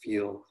sort of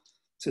feel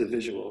to the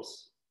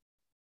visuals.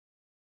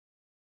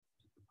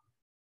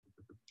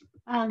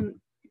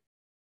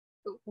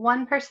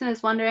 One person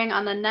is wondering,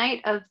 on the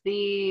night of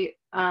the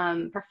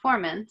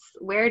performance,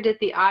 where did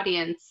the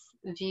audience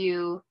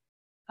view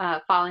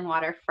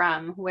Fallingwater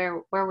from?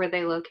 Where were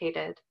they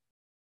located?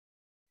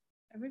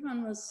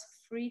 Everyone was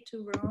free to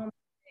roam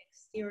the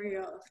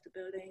exterior of the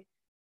building,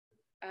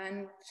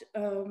 and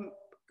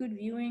good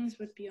viewings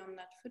would be on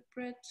that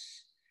footbridge,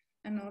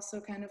 and also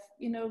kind of,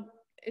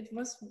 it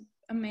was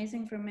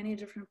amazing from many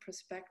different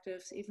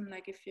perspectives, even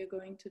like if you're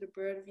going to the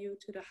bird view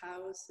to the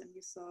house and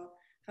you saw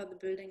how the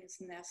building is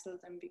nestled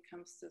and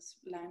becomes this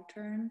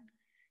lantern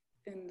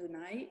in the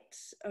night.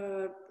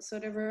 So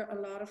there were a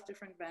lot of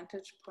different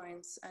vantage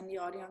points and the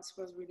audience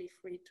was really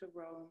free to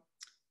roam.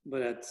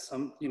 But at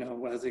some,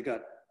 as it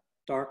got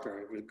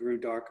darker. It grew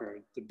darker.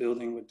 The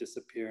building would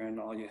disappear, and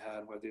all you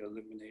had were the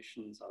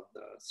illuminations of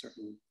the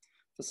certain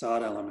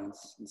facade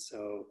elements. And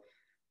so,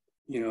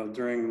 you know,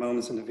 during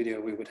moments in the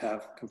video, we would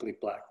have complete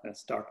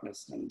blackness,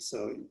 darkness. And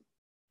so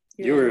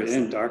you were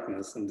in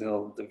darkness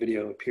until the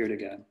video appeared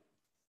again.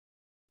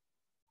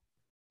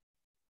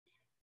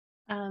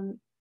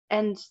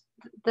 And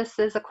this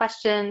is a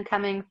question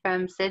coming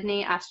from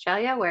Sydney,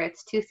 Australia, where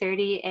it's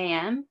 2:30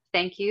 a.m.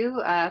 Thank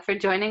you for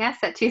joining us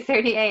at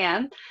 2:30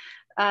 a.m.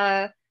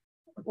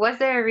 Was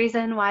there a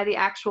reason why the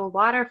actual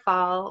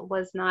waterfall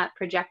was not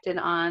projected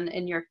on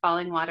in your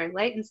Fallingwater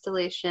light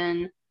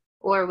installation,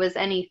 or was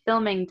any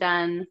filming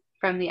done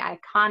from the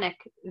iconic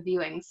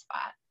viewing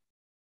spot?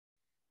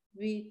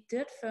 We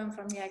did film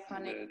from the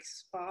iconic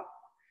spot,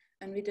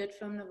 and we did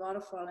film the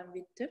waterfall, and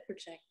we did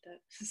project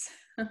it.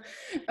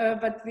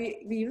 But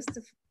we used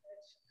the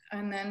footage,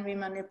 and then we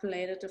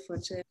manipulated the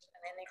footage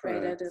and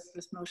integrated it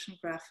with motion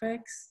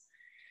graphics.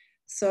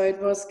 So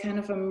it was kind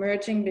of a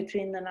merging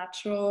between the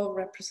natural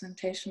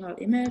representational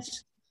image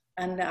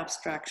and the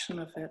abstraction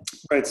of it.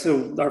 Right,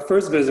 so our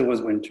first visit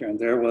was winter, and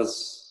there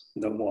was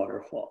the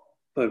waterfall.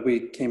 But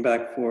we came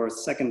back for a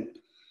second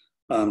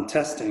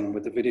testing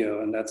with the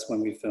video, and that's when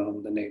we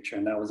filmed the nature,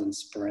 and that was in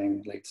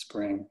spring, late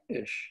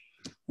spring-ish.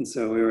 And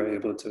so we were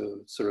able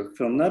to sort of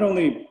film not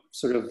only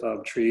sort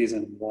of trees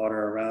and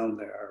water around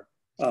there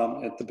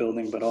at the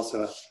building, but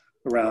also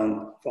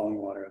around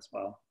Fallingwater as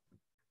well.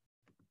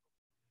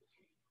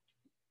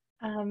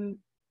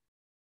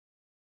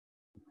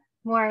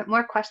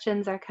 More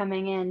questions are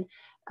coming in.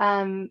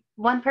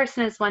 One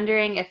person is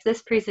wondering if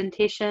this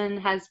presentation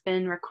has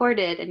been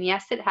recorded, and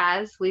yes, it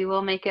has. We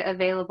will make it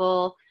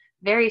available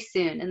very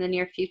soon in the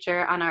near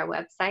future on our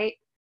website.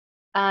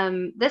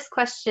 This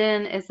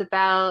question is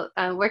about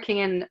working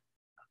in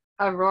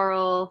a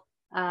rural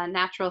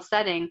natural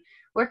setting.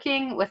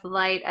 Working with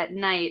light at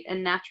night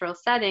in natural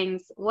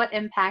settings, what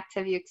impact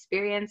have you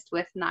experienced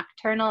with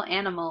nocturnal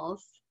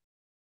animals?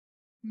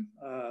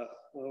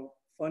 Well,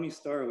 funny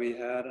story, we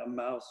had a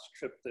mouse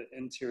trip the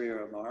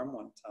interior alarm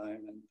one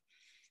time,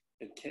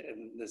 and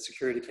the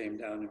security came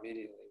down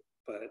immediately.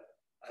 But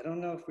I don't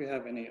know if we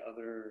have any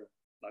other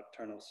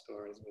nocturnal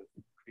stories with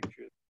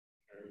creatures.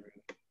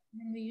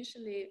 We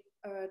usually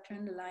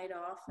turn the light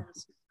off in a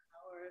certain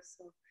hour,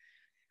 so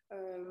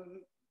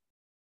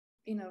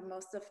you know,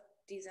 most of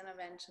these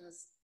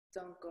interventions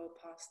don't go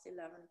past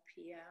 11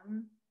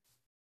 p.m.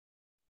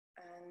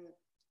 and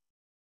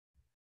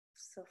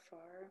so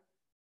far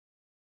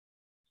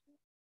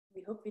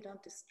we hope we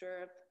don't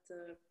disturb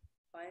the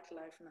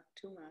wildlife not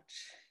too much.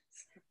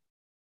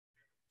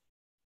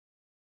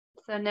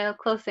 So no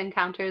close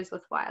encounters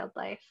with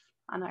wildlife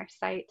on our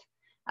site.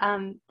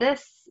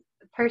 This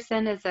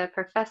person is a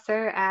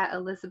professor at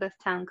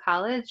Elizabethtown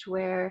College,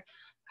 where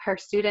her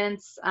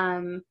students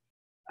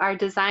are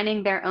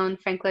designing their own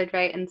Frank Lloyd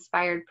Wright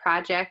inspired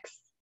projects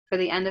for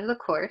the end of the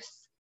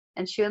course.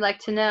 And she would like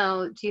to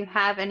know, do you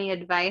have any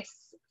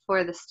advice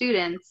for the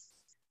students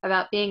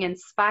about being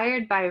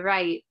inspired by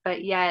Wright,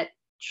 but yet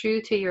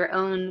true to your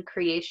own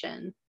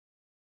creation?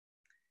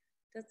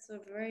 That's a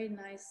very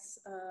nice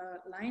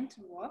line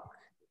to walk,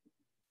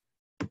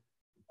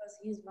 because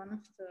he's one of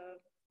the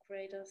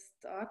greatest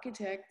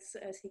architects,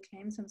 as he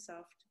claims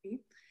himself to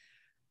be.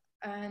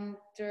 And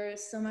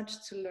there's so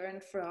much to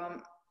learn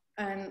from.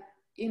 And,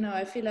 you know,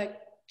 I feel like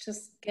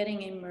just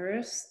getting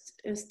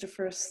immersed is the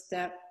first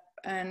step,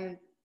 and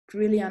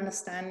really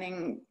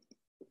understanding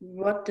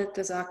what did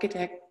this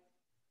architect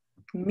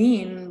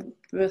mean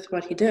with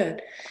what he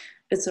did.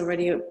 It's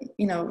already,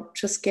 you know,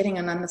 just getting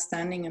an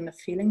understanding and a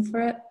feeling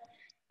for it,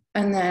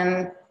 and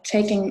then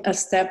taking a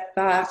step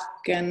back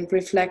and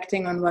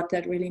reflecting on what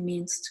that really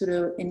means to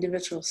the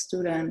individual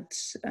student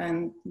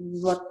and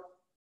what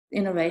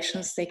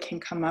innovations they can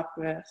come up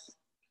with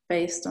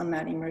based on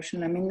that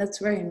immersion. I mean, that's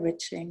very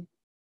enriching.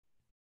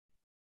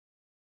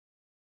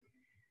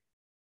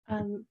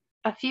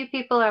 A few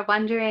people are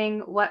wondering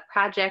what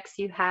projects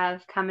you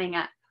have coming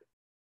up.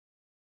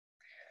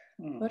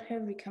 What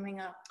have we coming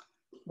up?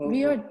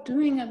 We are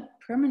doing a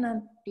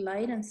permanent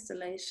light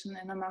installation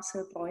in a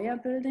Marcel Breuer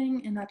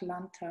building in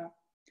Atlanta,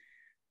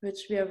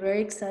 which we are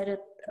very excited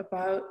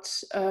about.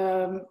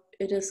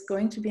 It is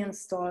going to be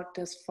installed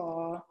this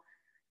fall.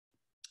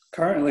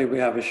 Currently, we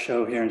have a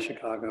show here in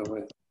Chicago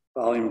with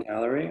Volume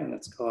Gallery, and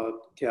it's called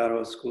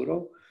Chiaro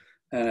Oscuro,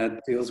 and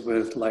it deals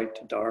with light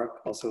to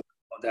dark, also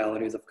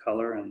modalities of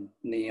color and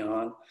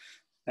neon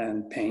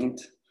and paint.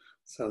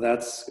 So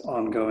that's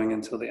ongoing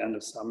until the end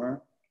of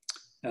summer.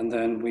 And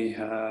then we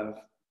have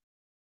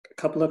a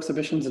couple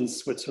exhibitions in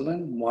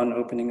Switzerland, one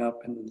opening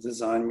up in the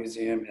Design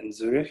Museum in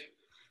Zurich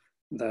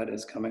that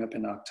is coming up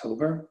in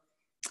October.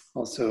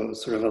 Also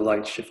sort of a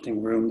light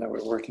shifting room that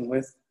we're working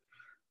with.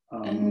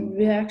 And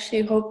we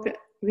actually hope,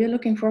 we're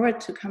looking forward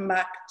to come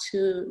back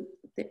to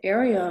the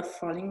area of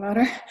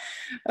Fallingwater.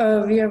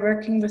 We are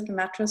working with the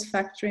Mattress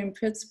Factory in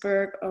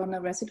Pittsburgh on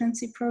a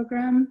residency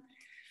program,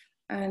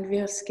 and we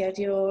are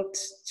scheduled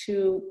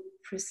to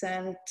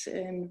present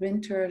in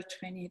winter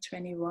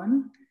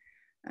 2021.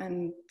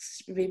 And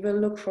we will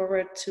look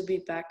forward to be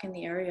back in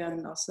the area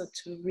and also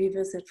to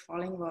revisit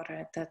Fallingwater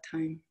at that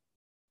time.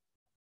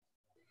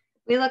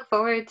 We look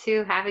forward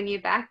to having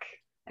you back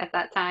at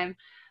that time.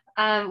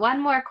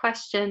 One more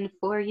question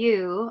for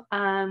you.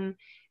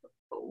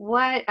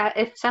 What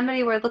if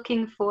somebody were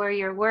looking for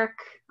your work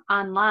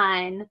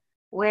online,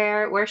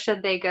 where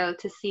should they go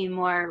to see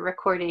more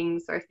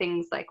recordings or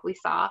things like we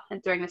saw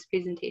during this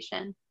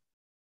presentation?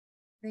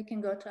 They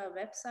can go to our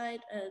website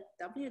at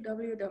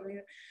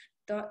www.luftwerk,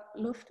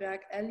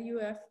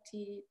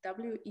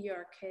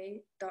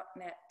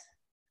 luftwerk.net.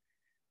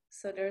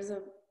 So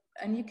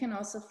and you can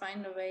also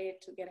find a way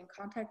to get in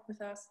contact with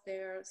us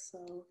there.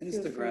 So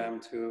Instagram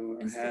too,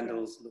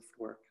 handles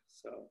Luftwerk.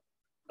 So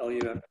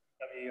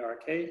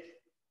LUFWERK,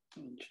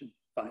 you should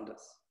find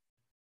us.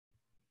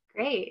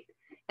 Great.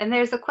 And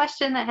there's a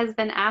question that has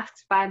been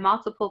asked by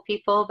multiple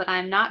people, but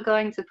I'm not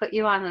going to put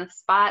you on the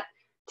spot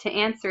to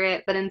answer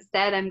it, but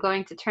instead I'm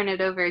going to turn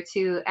it over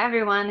to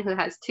everyone who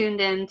has tuned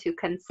in to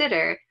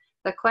consider.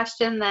 The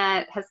question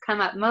that has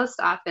come up most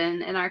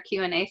often in our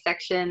Q&A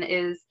section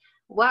is,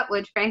 what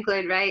would Frank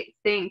Lloyd Wright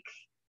think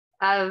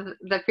of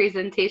the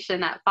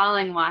presentation at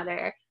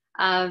Fallingwater?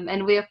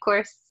 And we, of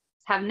course,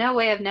 have no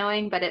way of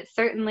knowing, but it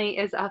certainly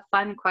is a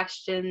fun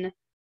question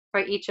for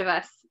each of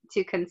us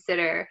to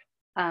consider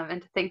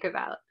and to think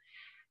about.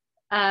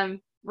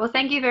 Well,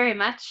 thank you very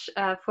much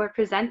for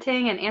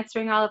presenting and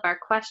answering all of our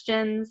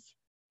questions.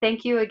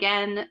 Thank you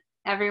again,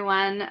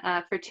 everyone,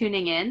 for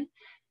tuning in.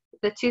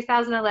 The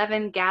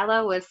 2011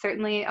 Gala was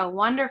certainly a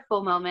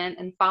wonderful moment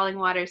in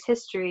Fallingwater's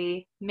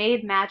history,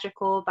 made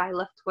magical by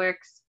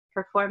Luftwerk's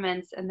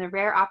performance and the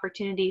rare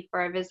opportunity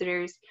for our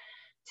visitors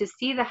to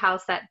see the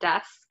house at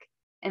dusk.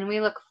 And we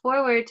look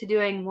forward to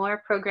doing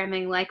more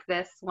programming like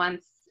this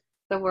once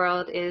the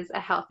world is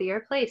a healthier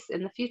place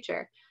in the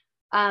future.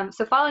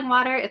 So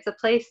Fallingwater, it's a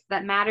place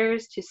that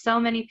matters to so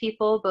many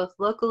people, both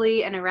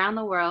locally and around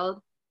the world.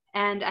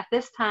 And at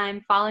this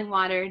time,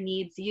 Fallingwater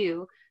needs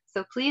you.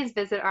 So please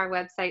visit our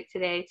website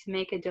today to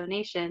make a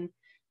donation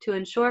to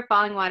ensure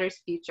Fallingwater's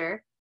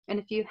future. And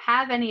if you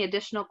have any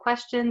additional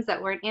questions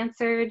that weren't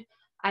answered,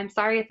 I'm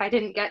sorry if I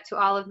didn't get to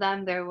all of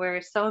them. There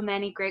were so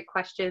many great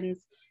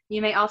questions.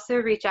 You may also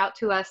reach out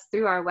to us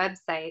through our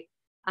website.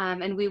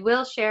 And we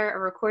will share a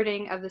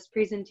recording of this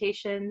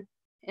presentation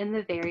in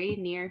the very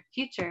near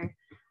future.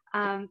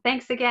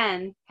 Thanks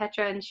again,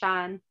 Petra and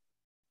Sean.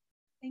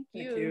 Thank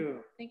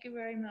you. Thank you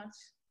very much.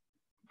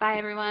 Bye,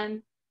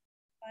 everyone.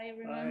 Bye,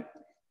 everyone. Bye.